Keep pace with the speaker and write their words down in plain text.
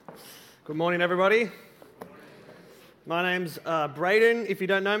Good morning, everybody. My name's Braydon. If you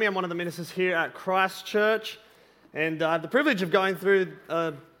don't know me, I'm one of the ministers here at Christ Church, and I have the privilege of going through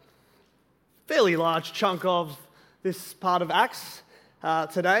a fairly large chunk of this part of Acts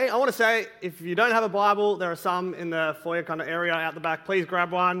today. I want to say, if you don't have a Bible, there are some in the foyer kind of area out the back. Please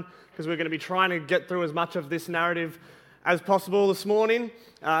grab one, because we're going to be trying to get through as much of this narrative as possible this morning.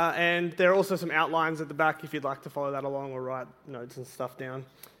 And there are also some outlines at the back if you'd like to follow that along or write notes and stuff down.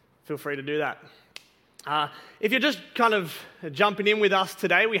 Feel free to do that. If you're just kind of jumping in with us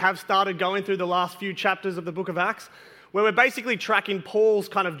today, we have started going through the last few chapters of the book of Acts, where we're basically tracking Paul's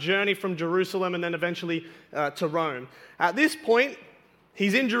kind of journey from Jerusalem and then eventually to Rome. At this point,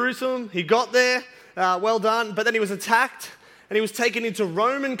 he's in Jerusalem, he got there, well done, but then he was attacked and he was taken into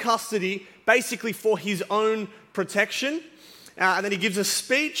Roman custody, basically for his own protection. And then he gives a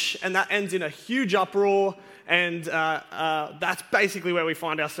speech, and that ends in a huge uproar. And that's basically where we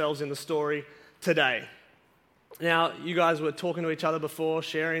find ourselves in the story today. Now, you guys were talking to each other before,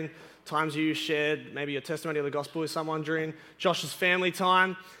 sharing times you shared maybe your testimony of the gospel with someone during Josh's family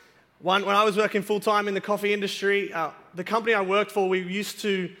time. When I was working full-time in the coffee industry, the company I worked for, we used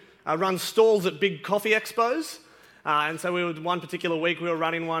to run stalls at big coffee expos. And so one particular week, we were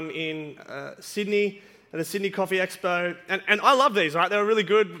running one in Sydney, at the Sydney Coffee Expo. And I love these, right? They were really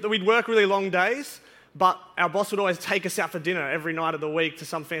good. We'd work really long days, but our boss would always take us out for dinner every night of the week to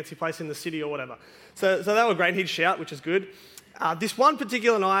some fancy place in the city or whatever. So they were great. He'd shout, which is good. This one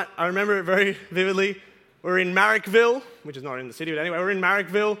particular night, I remember it very vividly. We're in Marrickville, which is not in the city, but anyway, we're in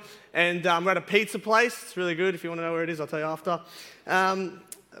Marrickville, and we're at a pizza place. It's really good. If you want to know where it is, I'll tell you after.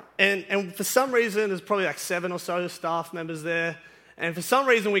 And for some reason, there's probably like 7 or so staff members there. And for some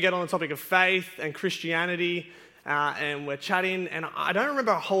reason, we get on the topic of faith and Christianity, and we're chatting, and I don't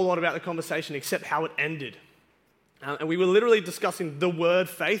remember a whole lot about the conversation except how it ended. And we were literally discussing the word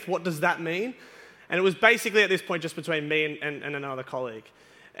faith. What does that mean? And it was basically at this point just between me and another colleague.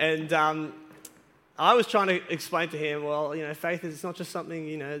 And I was trying to explain to him, well, faith is not just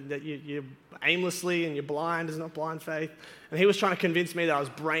something, that you're aimlessly and you're blind. It's not blind faith. And he was trying to convince me that I was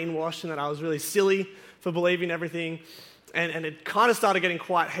brainwashed and that I was really silly for believing everything. And it kind of started getting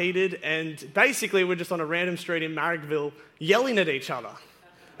quite heated, and basically we're just on a random street in Marrickville yelling at each other.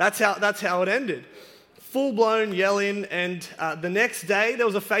 That's how it ended. Full-blown yelling, and the next day there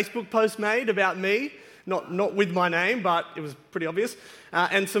was a Facebook post made about me, not with my name, but it was pretty obvious,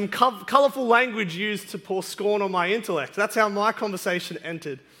 and some colourful language used to pour scorn on my intellect. That's how my conversation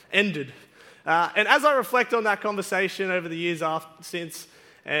ended. And as I reflect on that conversation over the years since,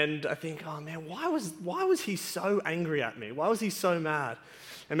 and I think, oh man, why was he so angry at me? Why was he so mad?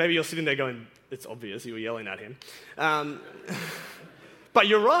 And maybe you're sitting there going, it's obvious you were yelling at him. But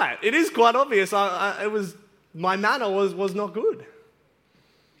you're right, it is quite obvious. My manner was not good.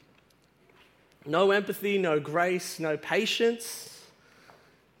 No empathy, no grace, no patience,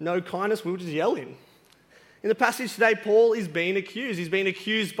 no kindness. We were just yelling. In the passage today, Paul is being accused. He's being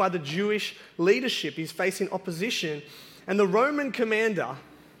accused by the Jewish leadership. He's facing opposition. And the Roman commander,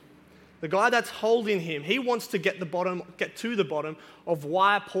 the guy that's holding him, he wants to get to the bottom of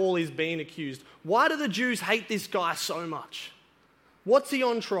why Paul is being accused. Why do the Jews hate this guy so much? What's he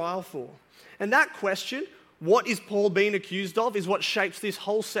on trial for? And that question, what is Paul being accused of, is what shapes this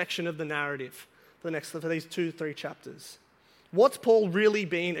whole section of the narrative for these 2-3 chapters. What's Paul really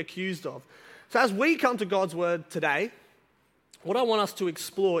being accused of? So as we come to God's word today, what I want us to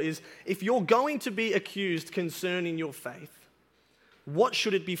explore is, if you're going to be accused concerning your faith, what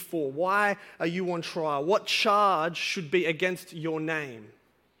should it be for? Why are you on trial? What charge should be against your name?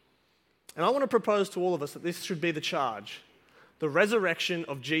 And I want to propose to all of us that this should be the charge: the resurrection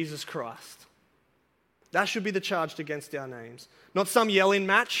of Jesus Christ. That should be the charge against our names. Not some yelling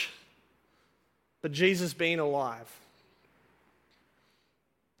match, but Jesus being alive.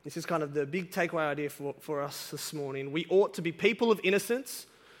 This is kind of the big takeaway idea for us this morning. We ought to be people of innocence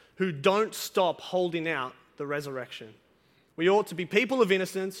who don't stop holding out the resurrection. We ought to be people of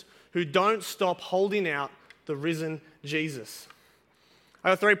innocence who don't stop holding out the risen Jesus. I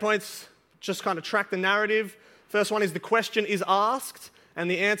have 3 points, just kind of track the narrative. First one is the question is asked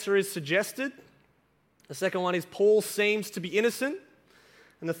and the answer is suggested. The second one is Paul seems to be innocent.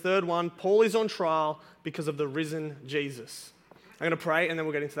 And the third one, Paul is on trial because of the risen Jesus. I'm going to pray, and then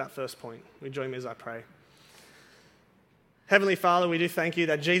we'll get into that first point. Will you join me as I pray? Heavenly Father, we do thank you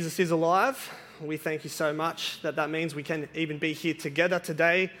that Jesus is alive. We thank you so much that means we can even be here together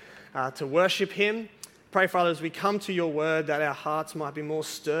today to worship him. Pray, Father, as we come to your word, that our hearts might be more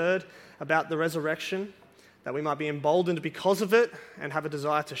stirred about the resurrection, that we might be emboldened because of it and have a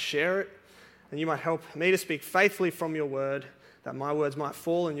desire to share it. And you might help me to speak faithfully from your word, that my words might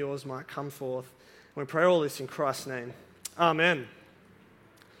fall and yours might come forth. And we pray all this in Christ's name. Amen.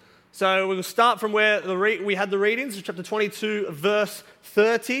 So we'll start from where we had the readings, chapter 22, verse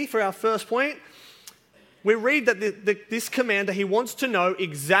 30 for our first point. We read that this commander, he wants to know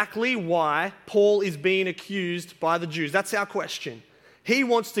exactly why Paul is being accused by the Jews. That's our question. He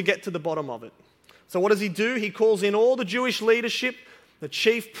wants to get to the bottom of it. So what does he do? He calls in all the Jewish leadership, the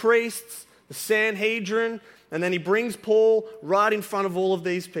chief priests, the Sanhedrin, and then he brings Paul right in front of all of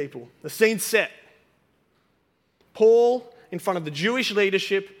these people. The scene's set. Paul in front of the Jewish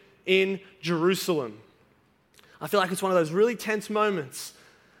leadership in Jerusalem. I feel like it's one of those really tense moments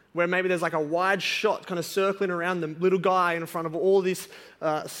where maybe there's like a wide shot kind of circling around the little guy in front of all these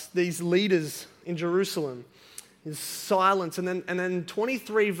leaders in Jerusalem. There's silence, and then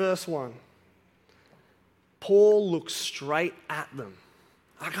 23 verse 1. Paul looks straight at them.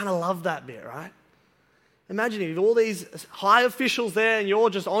 I kind of love that bit, right? Imagine if all these high officials there and you're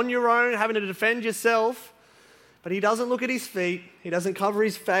just on your own having to defend yourself, but he doesn't look at his feet, he doesn't cover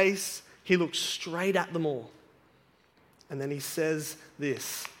his face, he looks straight at them all. And then he says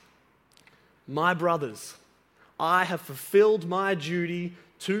this, "My brothers, I have fulfilled my duty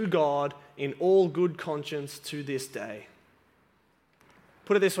to God in all good conscience to this day."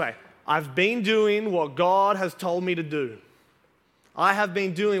 Put it this way, I've been doing what God has told me to do. I have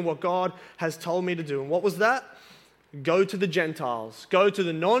been doing what God has told me to do. And what was that? Go to the Gentiles. Go to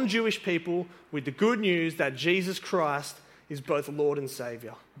the non-Jewish people with the good news that Jesus Christ is both Lord and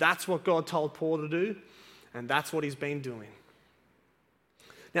Savior. That's what God told Paul to do, and that's what he's been doing.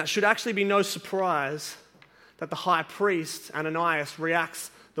 Now, it should actually be no surprise that the high priest, Ananias,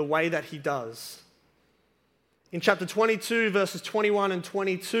 reacts the way that he does. In chapter 22, verses 21 and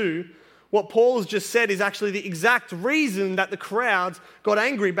 22, what Paul has just said is actually the exact reason that the crowds got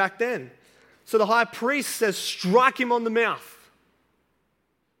angry back then. So the high priest says, strike him on the mouth.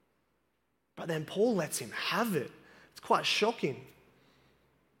 But then Paul lets him have it. It's quite shocking.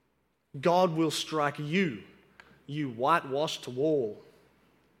 God will strike you, you whitewashed wall.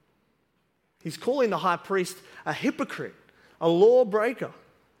 He's calling the high priest a hypocrite, a lawbreaker,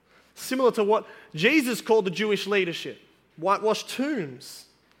 similar to what Jesus called the Jewish leadership, whitewashed tombs.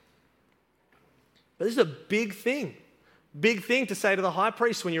 But this is a big thing to say to the high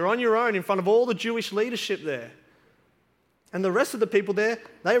priest when you're on your own in front of all the Jewish leadership there. And the rest of the people there,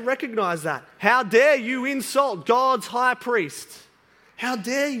 they recognize that. How dare you insult God's high priest? How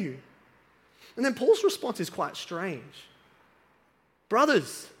dare you? And then Paul's response is quite strange.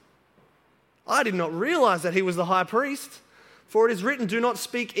 Brothers, I did not realize that he was the high priest, for it is written, do not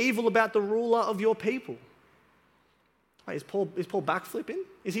speak evil about the ruler of your people. Wait, is Paul backflipping?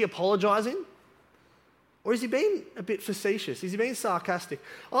 Is he apologizing? Or is he being a bit facetious? Is he being sarcastic?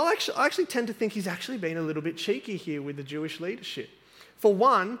 I actually tend to think he's actually being a little bit cheeky here with the Jewish leadership. For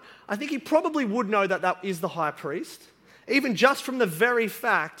one, I think he probably would know that that is the high priest, even just from the very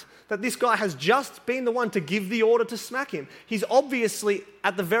fact that this guy has just been the one to give the order to smack him. He's obviously,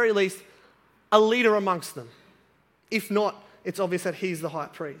 at the very least, a leader amongst them. If not, it's obvious that he's the high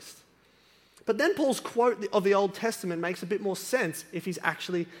priest. But then Paul's quote of the Old Testament makes a bit more sense if he's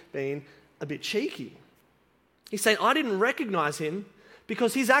actually being a bit cheeky. He's saying, I didn't recognize him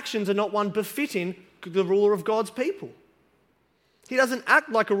because his actions are not one befitting the ruler of God's people. He doesn't act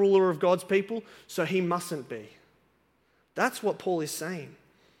like a ruler of God's people, so he mustn't be. That's what Paul is saying.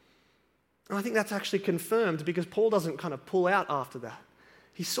 And I think that's actually confirmed because Paul doesn't kind of pull out after that.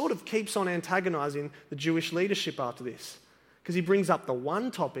 He sort of keeps on antagonizing the Jewish leadership after this because he brings up the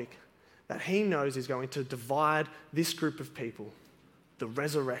one topic that he knows is going to divide this group of people, the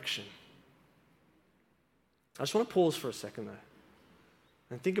resurrection. I just want to pause for a second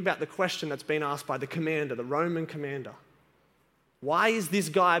though and think about the question that's been asked by the commander, the Roman commander. Why is this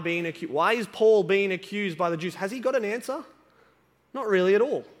guy being accused? Why is Paul being accused by the Jews? Has he got an answer? Not really at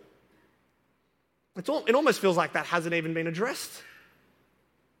all. It almost feels like that hasn't even been addressed.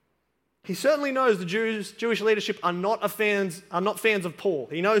 He certainly knows the Jewish leadership are not fans of Paul.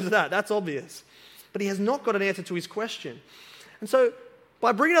 He knows that. That's obvious. But he has not got an answer to his question. And so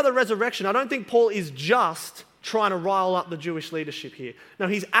by bringing up the resurrection, I don't think Paul is just trying to rile up the Jewish leadership here. No,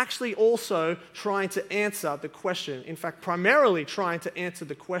 he's actually also trying to answer the question, in fact, primarily trying to answer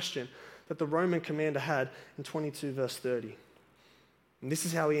the question that the Roman commander had in 22 verse 30. And this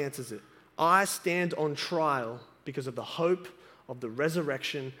is how he answers it. I stand on trial because of the hope of the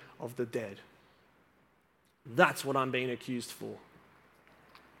resurrection of the dead. That's what I'm being accused for.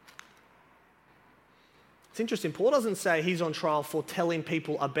 It's interesting, Paul doesn't say he's on trial for telling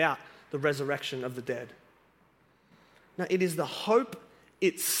people about the resurrection of the dead. Now, it is the hope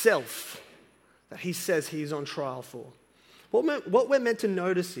itself that he says he is on trial for. What we're meant to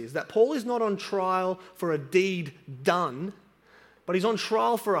notice is that Paul is not on trial for a deed done, but he's on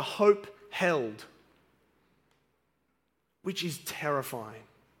trial for a hope held, which is terrifying.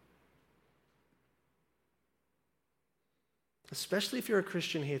 Especially if you're a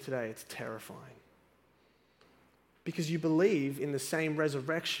Christian here today, it's terrifying. Because you believe in the same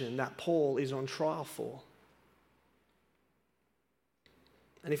resurrection that Paul is on trial for.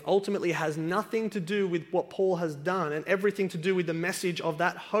 And if ultimately it has nothing to do with what Paul has done and everything to do with the message of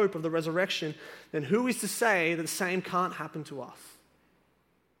that hope of the resurrection, then who is to say that the same can't happen to us?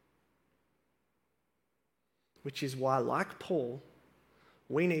 Which is why, like Paul,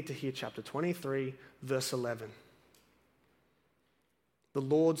 we need to hear chapter 23, verse 11. The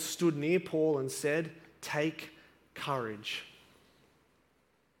Lord stood near Paul and said, "Take courage."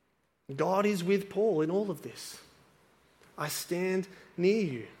 God is with Paul in all of this. I stand near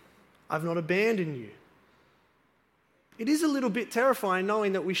you. I've not abandoned you. It is a little bit terrifying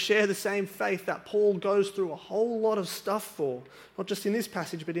knowing that we share the same faith that Paul goes through a whole lot of stuff for, not just in this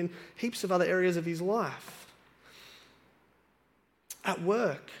passage, but in heaps of other areas of his life. At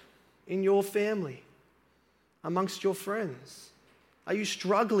work, in your family, amongst your friends. Are you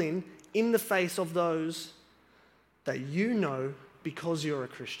struggling in the face of those that you know because you're a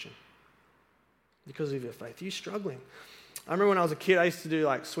Christian? Because of your faith. Are you struggling? I remember when I was a kid, I used to do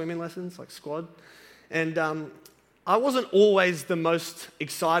like swimming lessons, like squad. And I wasn't always the most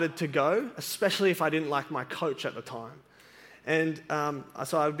excited to go, especially if I didn't like my coach at the time. And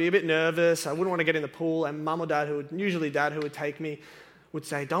so I would be a bit nervous. I wouldn't want to get in the pool. And mum or dad, usually dad who would take me, would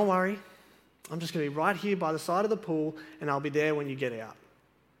say, "Don't worry. I'm just going to be right here by the side of the pool and I'll be there when you get out."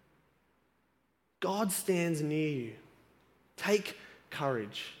 God stands near you. Take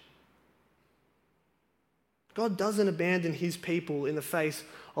courage. God doesn't abandon his people in the face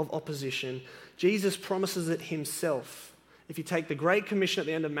of opposition. Jesus promises it himself. If you take the Great Commission at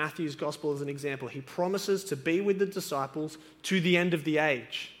the end of Matthew's Gospel as an example, he promises to be with the disciples to the end of the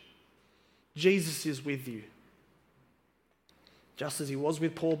age. Jesus is with you. Just as he was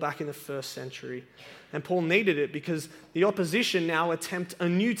with Paul back in the first century. And Paul needed it because the opposition now attempt a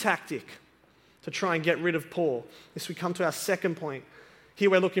new tactic to try and get rid of Paul. This we come to our second point. Here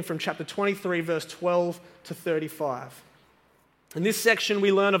we're looking from chapter 23, verse 12 to 35. In this section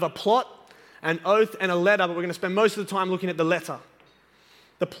we learn of a plot, an oath, and a letter, but we're going to spend most of the time looking at the letter.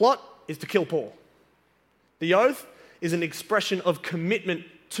 The plot is to kill Paul. The oath is an expression of commitment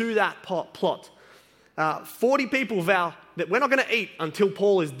to that plot. 40 people vow that we're not going to eat until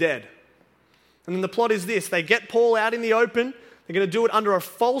Paul is dead. And then the plot is this. They get Paul out in the open. They're going to do it under a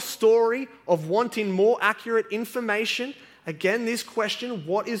false story of wanting more accurate information. Again, this question,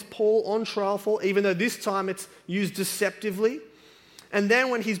 what is Paul on trial for? Even though this time it's used deceptively. And then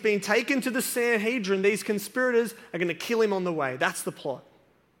when he's been taken to the Sanhedrin, these conspirators are going to kill him on the way. That's the plot.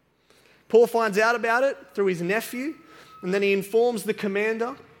 Paul finds out about it through his nephew, and then he informs the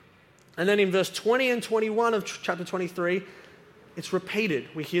commander. And then in verse 20 and 21 of chapter 23, it's repeated.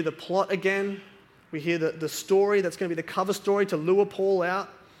 We hear the plot again. We hear the story that's going to be the cover story to lure Paul out.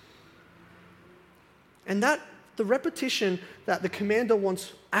 And that the repetition that the commander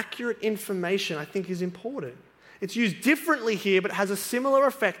wants accurate information, I think, is important. It's used differently here, but has a similar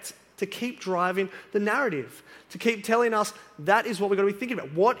effect to keep driving the narrative, to keep telling us that is what we've got to be thinking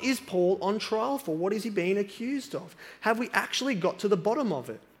about. What is Paul on trial for? What is he being accused of? Have we actually got to the bottom of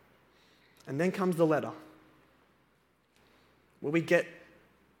it? And then comes the letter, where we get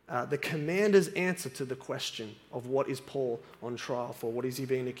the commander's answer to the question of what is Paul on trial for? What is he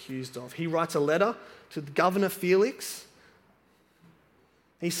being accused of? He writes a letter to Governor Felix.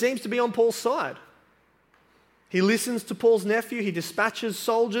 He seems to be on Paul's side. He listens to Paul's nephew. He dispatches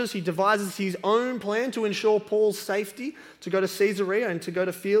soldiers. He devises his own plan to ensure Paul's safety to go to Caesarea and to go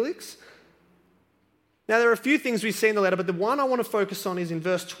to Felix. Now, there are a few things we see in the letter, but the one I want to focus on is in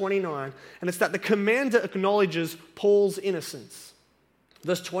verse 29, and it's that the commander acknowledges Paul's innocence.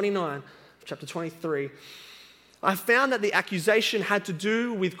 Verse 29 of chapter 23, I found that the accusation had to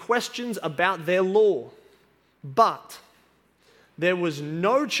do with questions about their law, but there was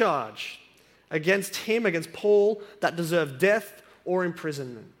no charge against him, against Paul, that deserved death or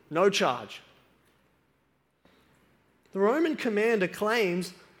imprisonment. No charge. The Roman commander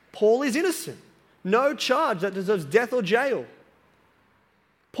claims Paul is innocent. No charge that deserves death or jail.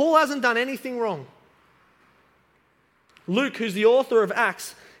 Paul hasn't done anything wrong. Luke, who's the author of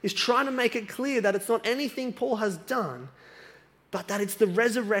Acts, is trying to make it clear that it's not anything Paul has done, but that it's the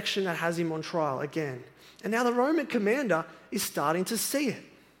resurrection that has him on trial again. And now the Roman commander is starting to see it.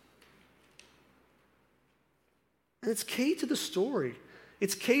 And it's key to the story.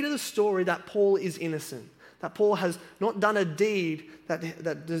 It's key to the story that Paul is innocent, that Paul has not done a deed that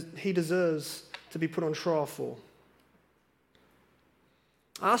he deserves to be put on trial for.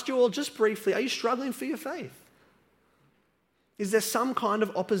 I asked you all just briefly, are you struggling for your faith? Is there some kind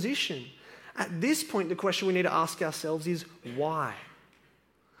of opposition? At this point, the question we need to ask ourselves is why?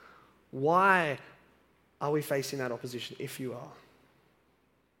 Why are we facing that opposition if you are?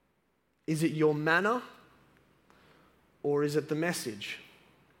 Is it your manner or is it the message?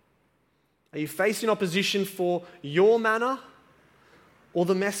 Are you facing opposition for your manner or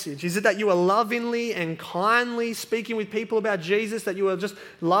the message? Is it that you are lovingly and kindly speaking with people about Jesus, that you are just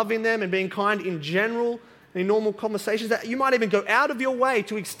loving them and being kind in general, in normal conversations, that you might even go out of your way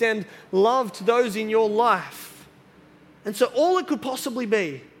to extend love to those in your life? And so all it could possibly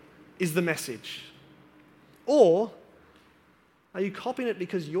be is the message. Or are you copying it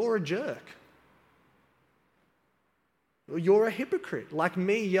because you're a jerk? Or you're a hypocrite, like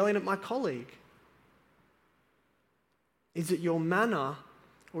me yelling at my colleague? Is it your manner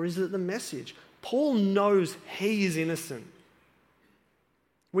or is it the message? Paul knows he is innocent.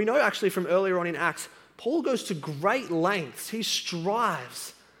 We know actually from earlier on in Acts, Paul goes to great lengths. He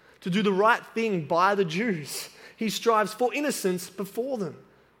strives to do the right thing by the Jews. He strives for innocence before them.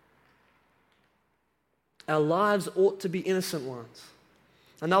 Our lives ought to be innocent ones.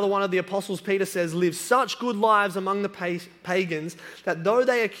 Another one of the apostles, Peter, says, live such good lives among the pagans that though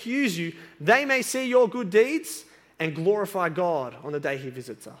they accuse you, they may see your good deeds and glorify God on the day he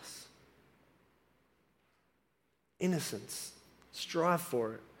visits us. Innocence. Strive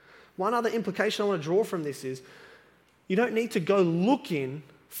for it. One other implication I want to draw from this is you don't need to go looking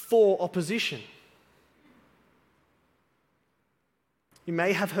for opposition. You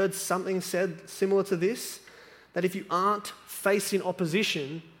may have heard something said similar to this, that if you aren't facing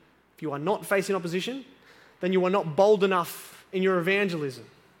opposition, if you are not facing opposition, then you are not bold enough in your evangelism,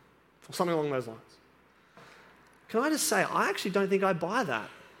 or something along those lines. Can I just say, I actually don't think I buy that.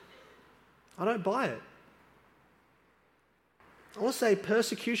 I don't buy it. I want to say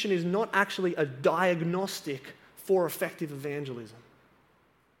persecution is not actually a diagnostic for effective evangelism.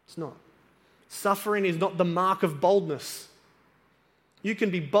 It's not. Suffering is not the mark of boldness. You can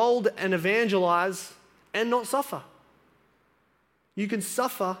be bold and evangelize and not suffer. You can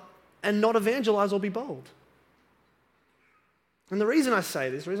suffer and not evangelize or be bold. And the reason I say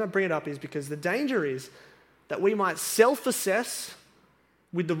this, the reason I bring it up is because the danger is that we might self-assess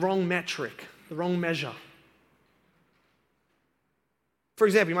with the wrong metric, the wrong measure. For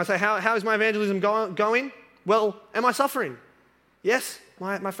example, you might say, how is my evangelism going? Well, am I suffering? Yes,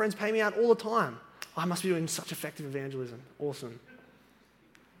 my friends pay me out all the time. I must be doing such effective evangelism. Awesome.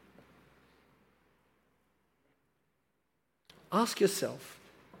 Ask yourself,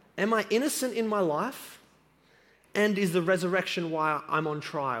 am I innocent in my life? And is the resurrection why I'm on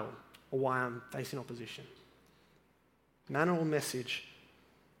trial or why I'm facing opposition? Manner or message?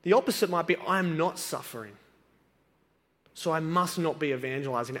 The opposite might be, I'm not suffering, so I must not be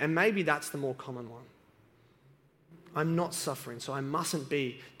evangelizing. And maybe that's the more common one. I'm not suffering, so I mustn't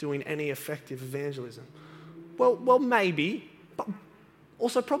be doing any effective evangelism. Well, maybe, but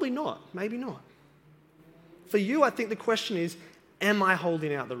also probably not. Maybe not. For you, I think the question is, am I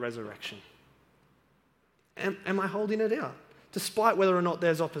holding out the resurrection? Am I holding it out, despite whether or not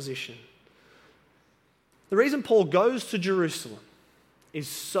there's opposition? The reason Paul goes to Jerusalem is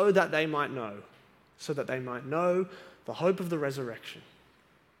so that they might know the hope of the resurrection.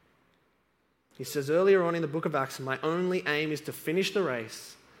 He says earlier on in the book of Acts, my only aim is to finish the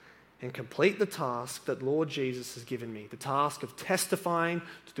race and complete the task that Lord Jesus has given me, the task of testifying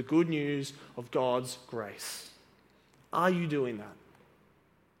to the good news of God's grace. Are you doing that?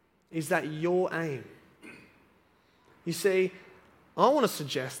 Is that your aim? You see, I want to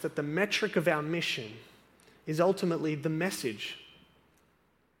suggest that the metric of our mission is ultimately the message.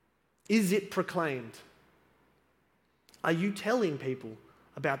 Is it proclaimed? Are you telling people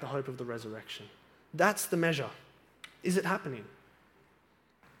about the hope of the resurrection? That's the measure. Is it happening?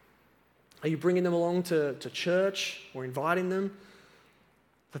 Are you bringing them along to church or inviting them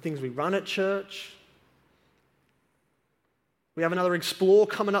for things we run at church? We have another Explore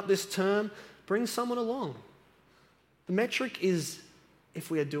coming up this term. Bring someone along. The metric is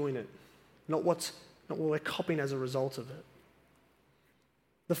if we are doing it, not what we're copying as a result of it.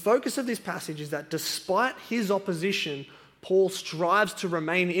 The focus of this passage is that despite his opposition, Paul strives to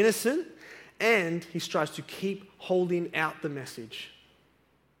remain innocent and he strives to keep holding out the message.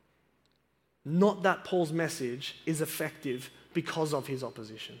 Not that Paul's message is effective because of his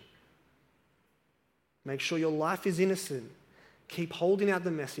opposition. Make sure your life is innocent. Keep holding out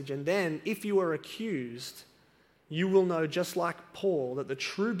the message, and then if you are accused, you will know, just like Paul, that the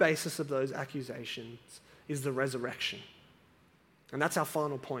true basis of those accusations is the resurrection. And that's our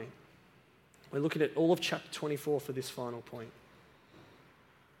final point. We're looking at all of chapter 24 for this final point.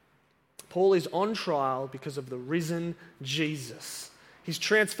 Paul is on trial because of the risen Jesus. He's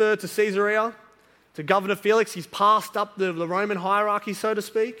transferred to Caesarea, to Governor Felix. He's passed up the Roman hierarchy, so to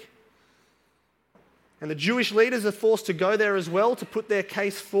speak. And the Jewish leaders are forced to go there as well to put their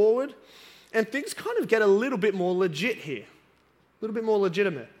case forward. And things kind of get a little bit more legit here, a little bit more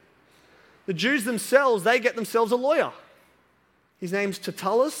legitimate. The Jews themselves, they get themselves a lawyer. His name's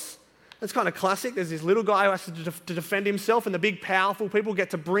Tertullus. That's kind of classic. There's this little guy who has to defend himself, and the big, powerful people get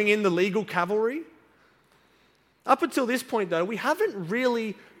to bring in the legal cavalry. Up until this point, though, we haven't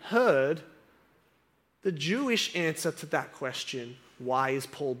really heard the Jewish answer to that question, why is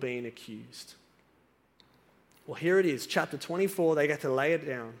Paul being accused? Well, here it is, chapter 24, they get to lay it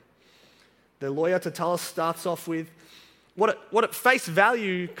down. The lawyer Tertullus starts off with what at face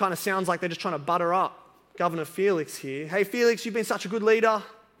value kind of sounds like they're just trying to butter up Governor Felix here. Hey, Felix, you've been such a good leader.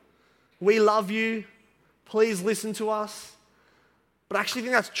 We love you. Please listen to us. But I actually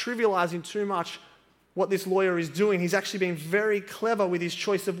think that's trivializing too much what this lawyer is doing. He's actually being very clever with his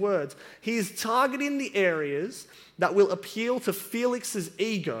choice of words. He is targeting the areas that will appeal to Felix's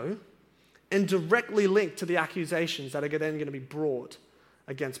ego and directly linked to the accusations that are then going to be brought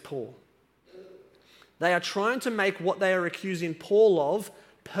against Paul. They are trying to make what they are accusing Paul of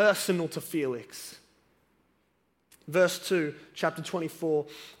personal to Felix. Verse 2, chapter 24,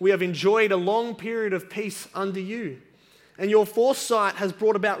 we have enjoyed a long period of peace under you, and your foresight has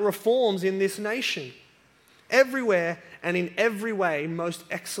brought about reforms in this nation. Everywhere and in every way, most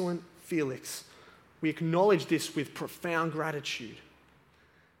excellent Felix. We acknowledge this with profound gratitude.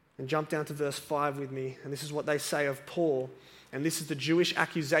 And jump down to verse 5 with me, and this is what they say of Paul, and this is the Jewish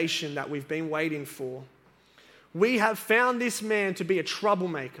accusation that we've been waiting for. We have found this man to be a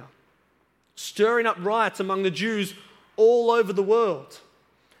troublemaker, stirring up riots among the Jews all over the world.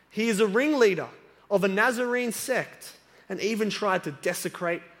 He is a ringleader of a Nazarene sect and even tried to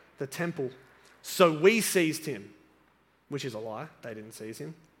desecrate the temple. So we seized him, which is a lie. They didn't seize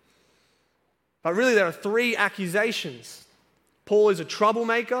him. But really there are three accusations. Paul is a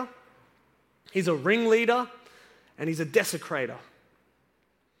troublemaker, he's a ringleader, and he's a desecrator.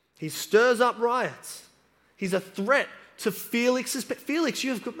 He stirs up riots. He's a threat to Felix's. Felix,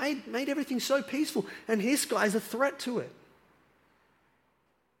 you have made everything so peaceful, and this guy is a threat to it.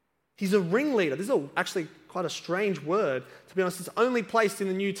 He's a ringleader. This is actually quite a strange word. To be honest, it's only placed in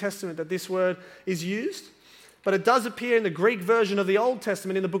the New Testament that this word is used, but it does appear in the Greek version of the Old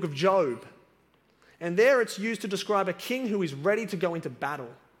Testament in the book of Job. And there it's used to describe a king who is ready to go into battle.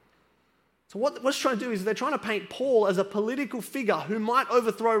 So what it's trying to do is they're trying to paint Paul as a political figure who might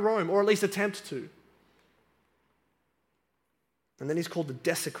overthrow Rome, or at least attempt to. And then he's called the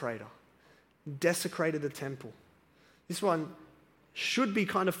desecrator. He desecrated the temple. This one should be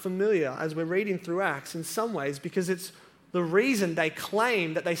kind of familiar as we're reading through Acts in some ways, because it's the reason they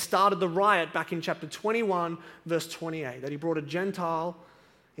claim that they started the riot back in chapter 21, verse 28, that he brought a Gentile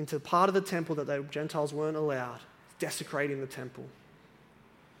into part of the temple that the Gentiles weren't allowed, desecrating the temple.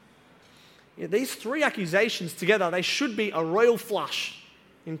 Yeah, these three accusations together, they should be a royal flush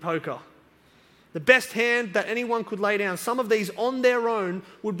in poker. The best hand that anyone could lay down. Some of these on their own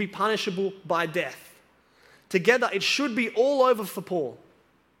would be punishable by death. Together, it should be all over for Paul,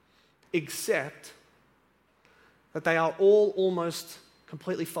 except that they are all almost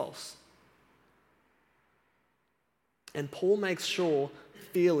completely false. And Paul makes sure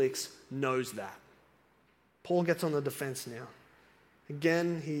Felix knows that. Paul gets on the defense now.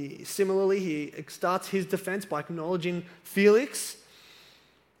 Again, he starts his defense by acknowledging Felix,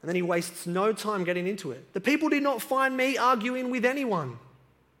 and then he wastes no time getting into it. The people did not find me arguing with anyone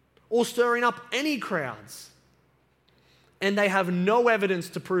or stirring up any crowds. And they have no evidence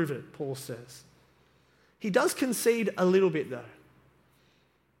to prove it, Paul says. He does concede a little bit, though.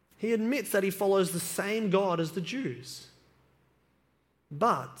 He admits that he follows the same God as the Jews.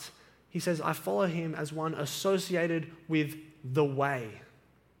 But he says, I follow him as one associated with the way.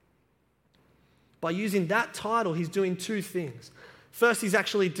 By using that title, he's doing two things. First, he's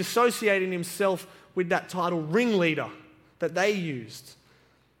actually dissociating himself with that title, ringleader, that they used.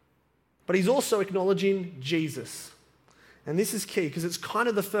 But he's also acknowledging Jesus. And this is key because it's kind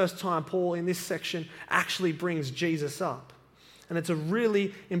of the first time Paul in this section actually brings Jesus up. And it's a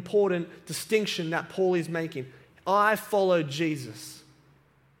really important distinction that Paul is making. I follow Jesus.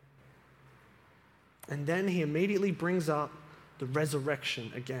 And then he immediately brings up the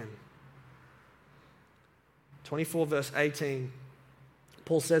resurrection again. 24 verse 18.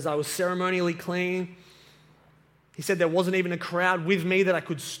 Paul says, I was ceremonially clean. He said there wasn't even a crowd with me that I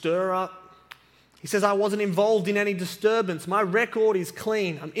could stir up. He says, I wasn't involved in any disturbance. My record is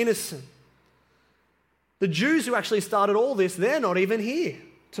clean. I'm innocent. The Jews who actually started all this, they're not even here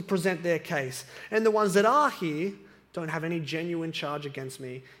to present their case. And the ones that are here don't have any genuine charge against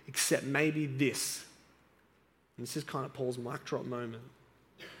me except maybe this. And this is kind of Paul's mic drop moment.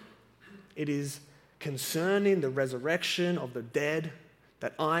 It is concerning the resurrection of the dead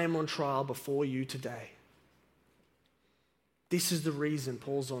that I am on trial before you today. This is the reason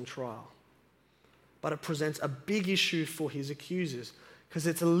Paul's on trial. But it presents a big issue for his accusers because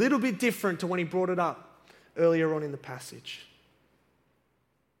it's a little bit different to when he brought it up earlier on in the passage.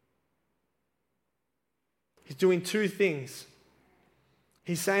 He's doing two things.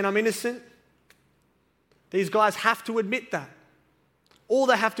 He's saying, I'm innocent. These guys have to admit that. Or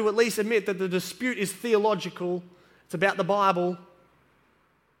they have to at least admit that the dispute is theological. It's about the Bible.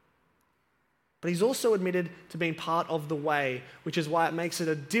 But he's also admitted to being part of the way, which is why it makes it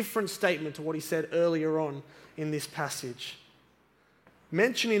a different statement to what he said earlier on in this passage.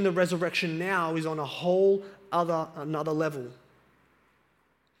 Mentioning the resurrection now is on a whole another level.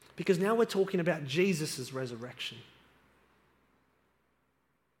 Because now we're talking about Jesus' resurrection.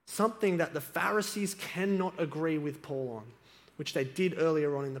 Something that the Pharisees cannot agree with Paul on, which they did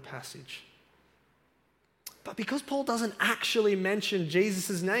earlier on in the passage. But because Paul doesn't actually mention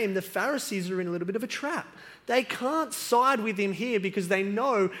Jesus' name, the Pharisees are in a little bit of a trap. They can't side with him here because they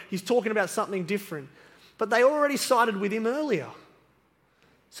know he's talking about something different. But they already sided with him earlier.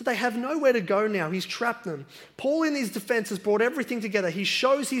 So they have nowhere to go now. He's trapped them. Paul, in his defense, has brought everything together. He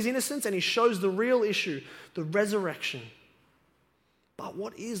shows his innocence and he shows the real issue, the resurrection. But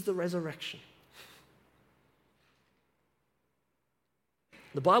what is the resurrection?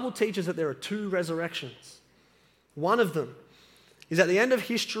 The Bible teaches that there are two resurrections. One of them is at the end of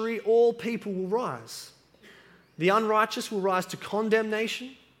history, all people will rise. The unrighteous will rise to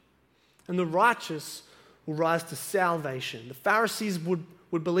condemnation, and the righteous will rise to salvation. The Pharisees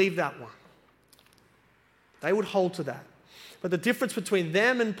would believe that one. They would hold to that. But the difference between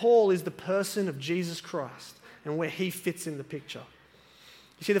them and Paul is the person of Jesus Christ and where he fits in the picture.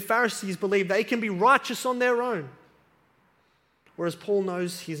 You see, the Pharisees believe they can be righteous on their own, whereas Paul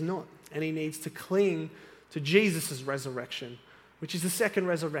knows he's not, and he needs to cling to Jesus' resurrection, which is the second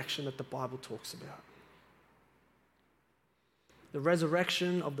resurrection that the Bible talks about. The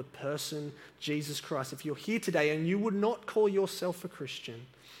resurrection of the person, Jesus Christ. If you're here today and you would not call yourself a Christian,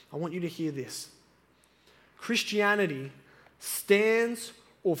 I want you to hear this. Christianity stands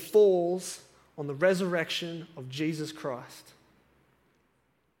or falls on the resurrection of Jesus Christ.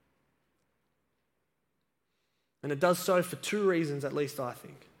 And it does so for two reasons, at least I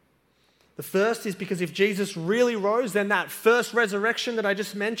think. The first is because if Jesus really rose, then that first resurrection that I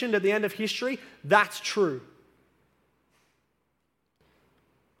just mentioned at the end of history, that's true.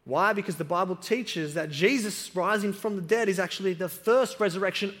 Why? Because the Bible teaches that Jesus rising from the dead is actually the first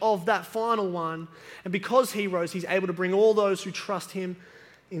resurrection of that final one. And because he rose, he's able to bring all those who trust him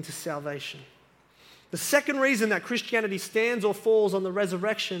into salvation. The second reason that Christianity stands or falls on the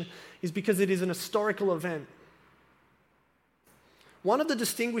resurrection is because it is an historical event. One of the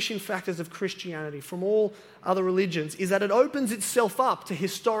distinguishing factors of Christianity from all other religions is that it opens itself up to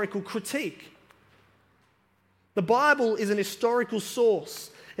historical critique. The Bible is an historical source.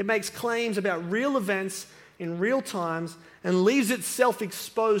 It makes claims about real events in real times and leaves itself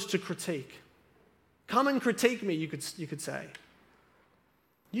exposed to critique. Come and critique me, you could say.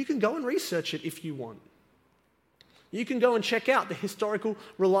 You can go and research it if you want. You can go and check out the historical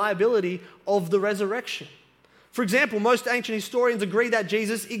reliability of the resurrection. For example, most ancient historians agree that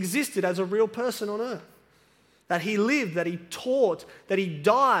Jesus existed as a real person on earth, that he lived, that he taught, that he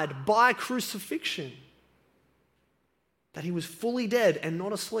died by crucifixion, that he was fully dead and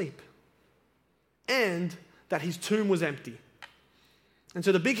not asleep, and that his tomb was empty. And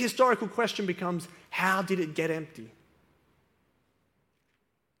so the big historical question becomes, how did it get empty?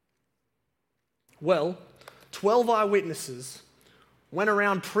 Well, 12 eyewitnesses went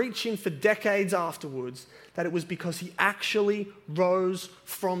around preaching for decades afterwards that it was because he actually rose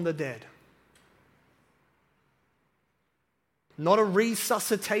from the dead. Not a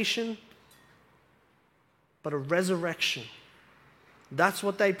resuscitation, but a resurrection. That's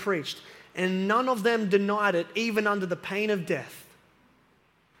what they preached. And none of them denied it, even under the pain of death.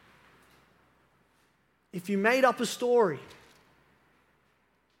 If you made up a story,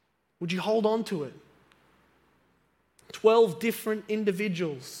 would you hold on to it? 12 different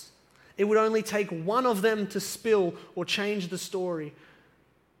individuals. It would only take one of them to spill or change the story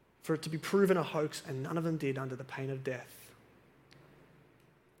for it to be proven a hoax, and none of them did under the pain of death.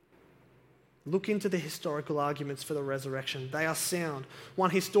 Look into the historical arguments for the resurrection. They are sound. One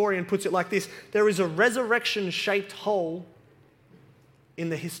historian puts it like this: there is a resurrection-shaped hole in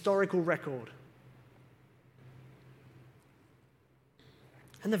the historical record.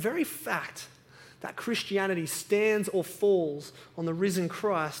 And the very fact that Christianity stands or falls on the risen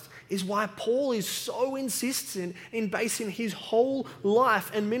Christ is why Paul is so insistent in basing his whole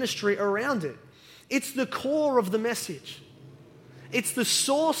life and ministry around it. It's the core of the message. It's the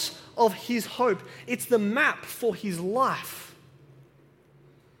source of his hope. It's the map for his life.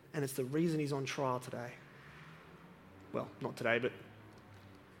 And it's the reason he's on trial today. Well, not today, but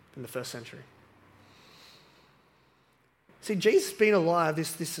in the first century. See, Jesus being alive,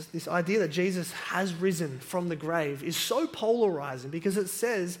 this idea that Jesus has risen from the grave is so polarizing because it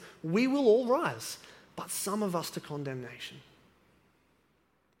says we will all rise, but some of us to condemnation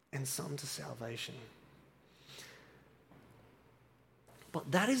and some to salvation.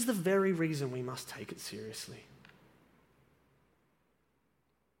 But that is the very reason we must take it seriously.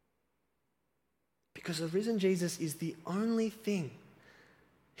 Because the risen Jesus is the only thing,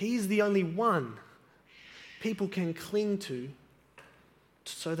 he is the only one people can cling to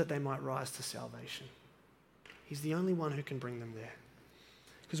so that they might rise to salvation. He's the only one who can bring them there.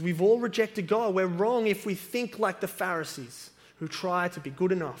 Because we've all rejected God. We're wrong if we think like the Pharisees who try to be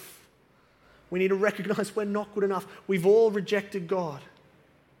good enough. We need to recognize we're not good enough. We've all rejected God.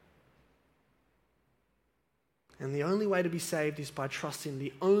 And the only way to be saved is by trusting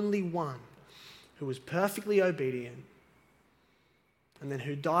the only one who was perfectly obedient and then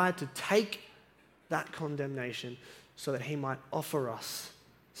who died to take that condemnation so that he might offer us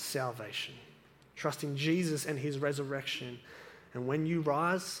salvation. Trusting Jesus and his resurrection. And when you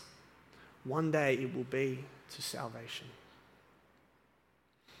rise, one day it will be to salvation.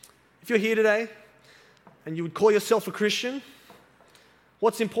 If you're here today and you would call yourself a Christian,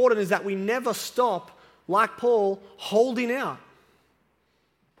 what's important is that we never stop, like Paul, holding out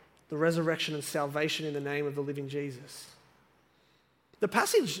the resurrection and salvation in the name of the living Jesus. The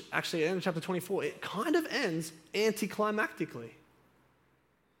passage, actually, in chapter 24, it kind of ends anticlimactically.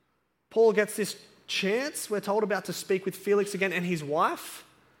 Paul gets this chance, we're told, about to speak with Felix again and his wife.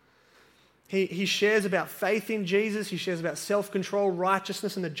 He shares about faith in Jesus. He shares about self-control,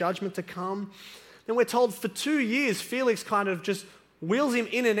 righteousness, and the judgment to come. Then we're told for 2 years, Felix kind of just wheels him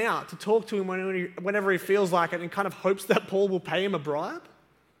in and out to talk to him whenever he feels like it and kind of hopes that Paul will pay him a bribe.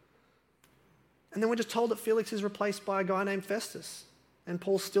 And then we're just told that Felix is replaced by a guy named Festus. And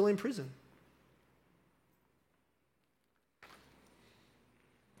Paul's still in prison.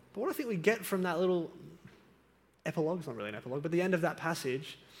 But what I think we get from that little epilogue, it's not really an epilogue, but the end of that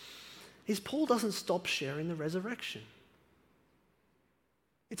passage, is Paul doesn't stop sharing the resurrection.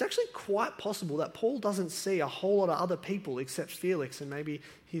 It's actually quite possible that Paul doesn't see a whole lot of other people except Felix and maybe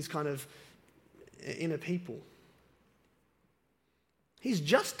his kind of inner people. He's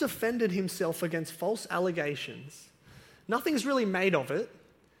just defended himself against false allegations. Nothing's really made of it,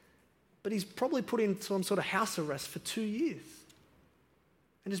 but he's probably put in some sort of house arrest for 2 years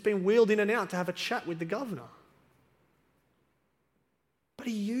and just been wheeled in and out to have a chat with the governor. But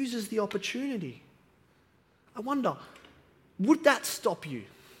he uses the opportunity. I wonder, would that stop you?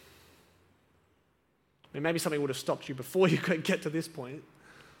 I mean, maybe something would have stopped you before you could get to this point.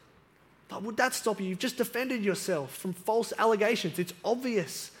 But would that stop you? You've just defended yourself from false allegations. It's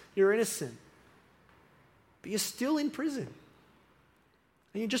obvious you're innocent. But you're still in prison.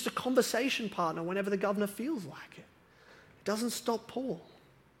 And you're just a conversation partner whenever the governor feels like it. It doesn't stop Paul.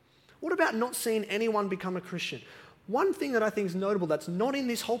 What about not seeing anyone become a Christian? One thing that I think is notable that's not in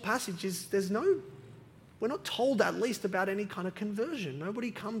this whole passage is we're not told at least about any kind of conversion.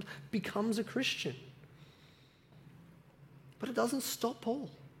 Nobody becomes a Christian. But it doesn't stop Paul.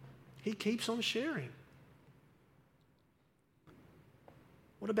 He keeps on sharing.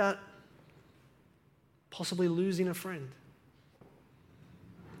 What about possibly losing a friend?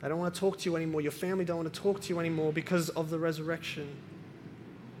 They don't want to talk to you anymore. Your family don't want to talk to you anymore because of the resurrection.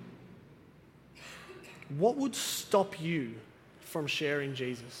 What would stop you from sharing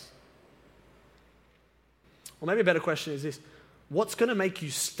Jesus? Or maybe a better question is this: what's going to make you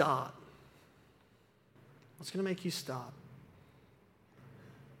start? What's going to make you start?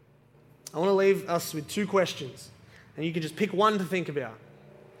 I want to leave us with 2 questions, and you can just pick one to think about.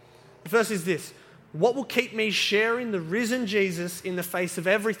 The first is this: what will keep me sharing the risen Jesus in the face of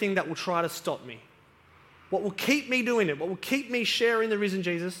everything that will try to stop me? What will keep me doing it? What will keep me sharing the risen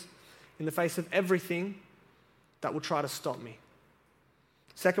Jesus in the face of everything that will try to stop me?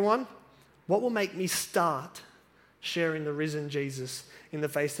 Second one, what will make me start sharing the risen Jesus in the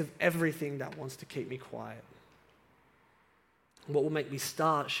face of everything that wants to keep me quiet? What will make me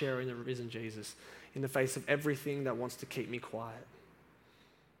start sharing the risen Jesus in the face of everything that wants to keep me quiet?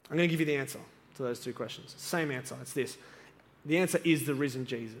 I'm going to give you the answer to those two questions. Same answer. It's this. The answer is the risen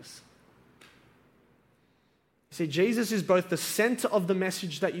Jesus. You see, Jesus is both the center of the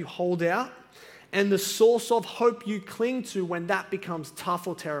message that you hold out and the source of hope you cling to when that becomes tough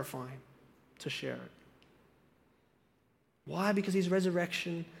or terrifying to share it. Why? Because his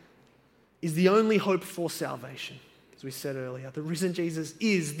resurrection is the only hope for salvation. As we said earlier, the risen Jesus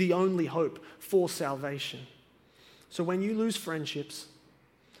is the only hope for salvation. So when you lose friendships,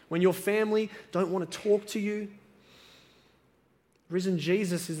 when your family don't want to talk to you, risen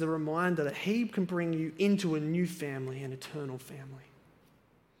Jesus is the reminder that he can bring you into a new family, an eternal family.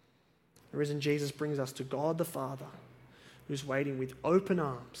 The risen Jesus brings us to God the Father, who's waiting with open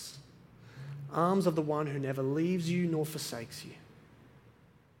arms, arms of the one who never leaves you nor forsakes you.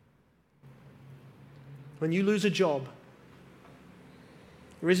 When you lose a job,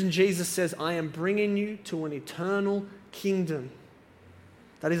 the risen Jesus says, I am bringing you to an eternal kingdom.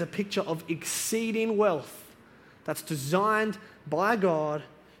 That is a picture of exceeding wealth that's designed by God,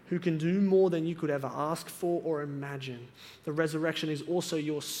 who can do more than you could ever ask for or imagine. The resurrection is also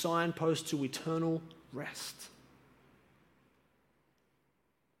your signpost to eternal rest.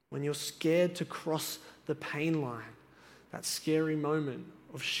 When you're scared to cross the pain line, that scary moment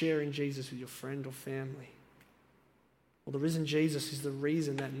of sharing Jesus with your friend or family. Well, the risen Jesus is the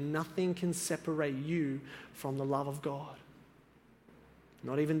reason that nothing can separate you from the love of God.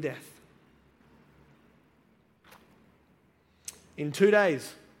 Not even death. In 2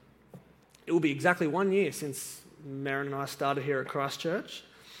 days, it will be exactly 1 year since Maren and I started here at Christ Church.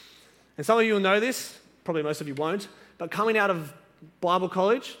 And some of you will know this, probably most of you won't, but coming out of Bible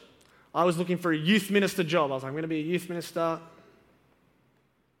college, I was looking for a youth minister job. I was like, I'm going to be a youth minister.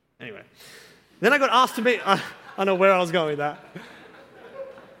 Anyway. Then I got asked to meet, I don't know where I was going with that.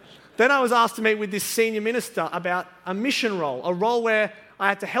 Then I was asked to meet with this senior minister about a mission role, a role where I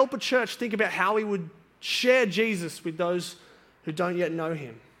had to help a church think about how we would share Jesus with those who don't yet know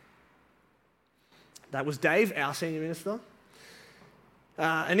him. That was Dave, our senior minister.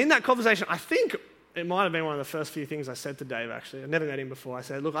 And in that conversation, I think it might have been one of the first few things I said to Dave, actually. I've never met him before. I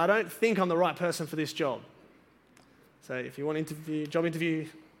said, look, I don't think I'm the right person for this job. So if you want job interview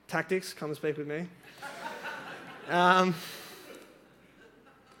tactics, come and speak with me. But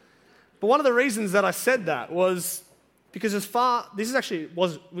one of the reasons that I said that was because this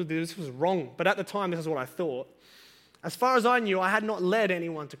was wrong, but at the time this is what I thought. As far as I knew, I had not led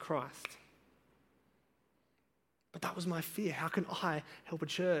anyone to Christ. But that was my fear. How can I help a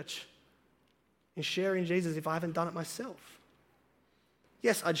church in sharing Jesus if I haven't done it myself?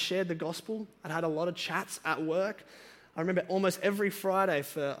 Yes, I'd shared the gospel. I'd had a lot of chats at work. I remember almost every Friday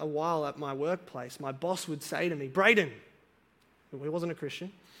for a while at my workplace, my boss would say to me, Braydon, he wasn't a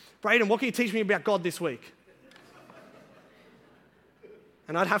Christian, Braydon, what can you teach me about God this week?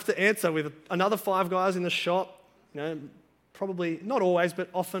 And I'd have to answer with another 5 guys in the shop, probably not always, but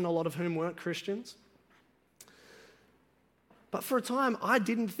often a lot of whom weren't Christians. But for a time, I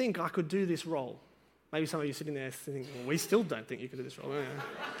didn't think I could do this role. Maybe some of you sitting there thinking, well, we still don't think you could do this role.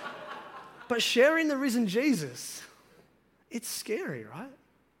 But sharing the risen Jesus, it's scary, right?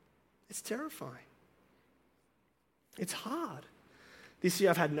 It's terrifying. It's hard. This year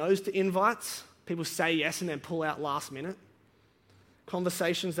I've had no's to invites. People say yes and then pull out last minute.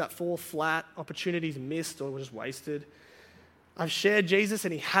 Conversations that fall flat, opportunities missed or just wasted. I've shared Jesus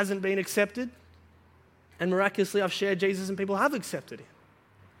and he hasn't been accepted. And miraculously, I've shared Jesus and people have accepted him.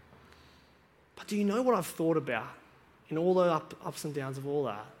 But do you know what I've thought about in all the ups and downs of all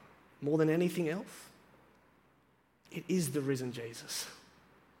that? More than anything else? It is the risen Jesus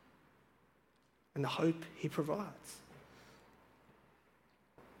and the hope he provides.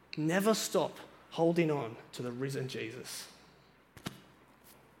 Never stop holding on to the risen Jesus.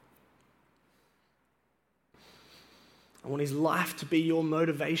 I want his life to be your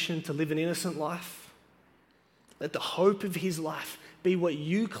motivation to live an innocent life. Let the hope of his life be what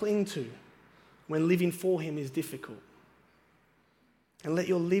you cling to when living for him is difficult. And let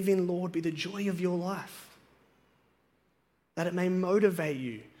your living, Lord, be the joy of your life. That it may motivate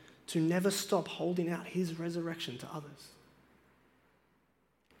you to never stop holding out his resurrection to others.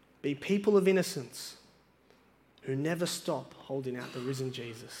 Be people of innocence who never stop holding out the risen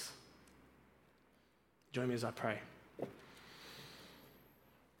Jesus. Join me as I pray.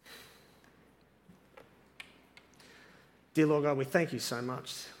 Dear Lord God, we thank you so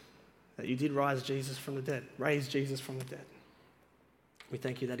much that you did raise Jesus from the dead. We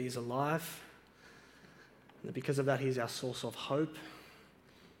thank you that he is alive, and that because of that he is our source of hope,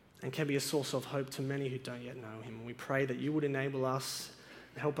 and can be a source of hope to many who don't yet know him. And we pray that you would enable us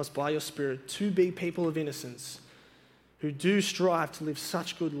and help us by your Spirit to be people of innocence who do strive to live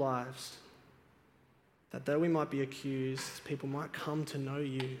such good lives that though we might be accused, people might come to know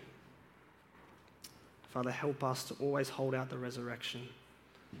you. Father, help us to always hold out the resurrection.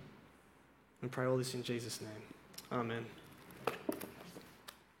 We pray all this in Jesus' name. Amen.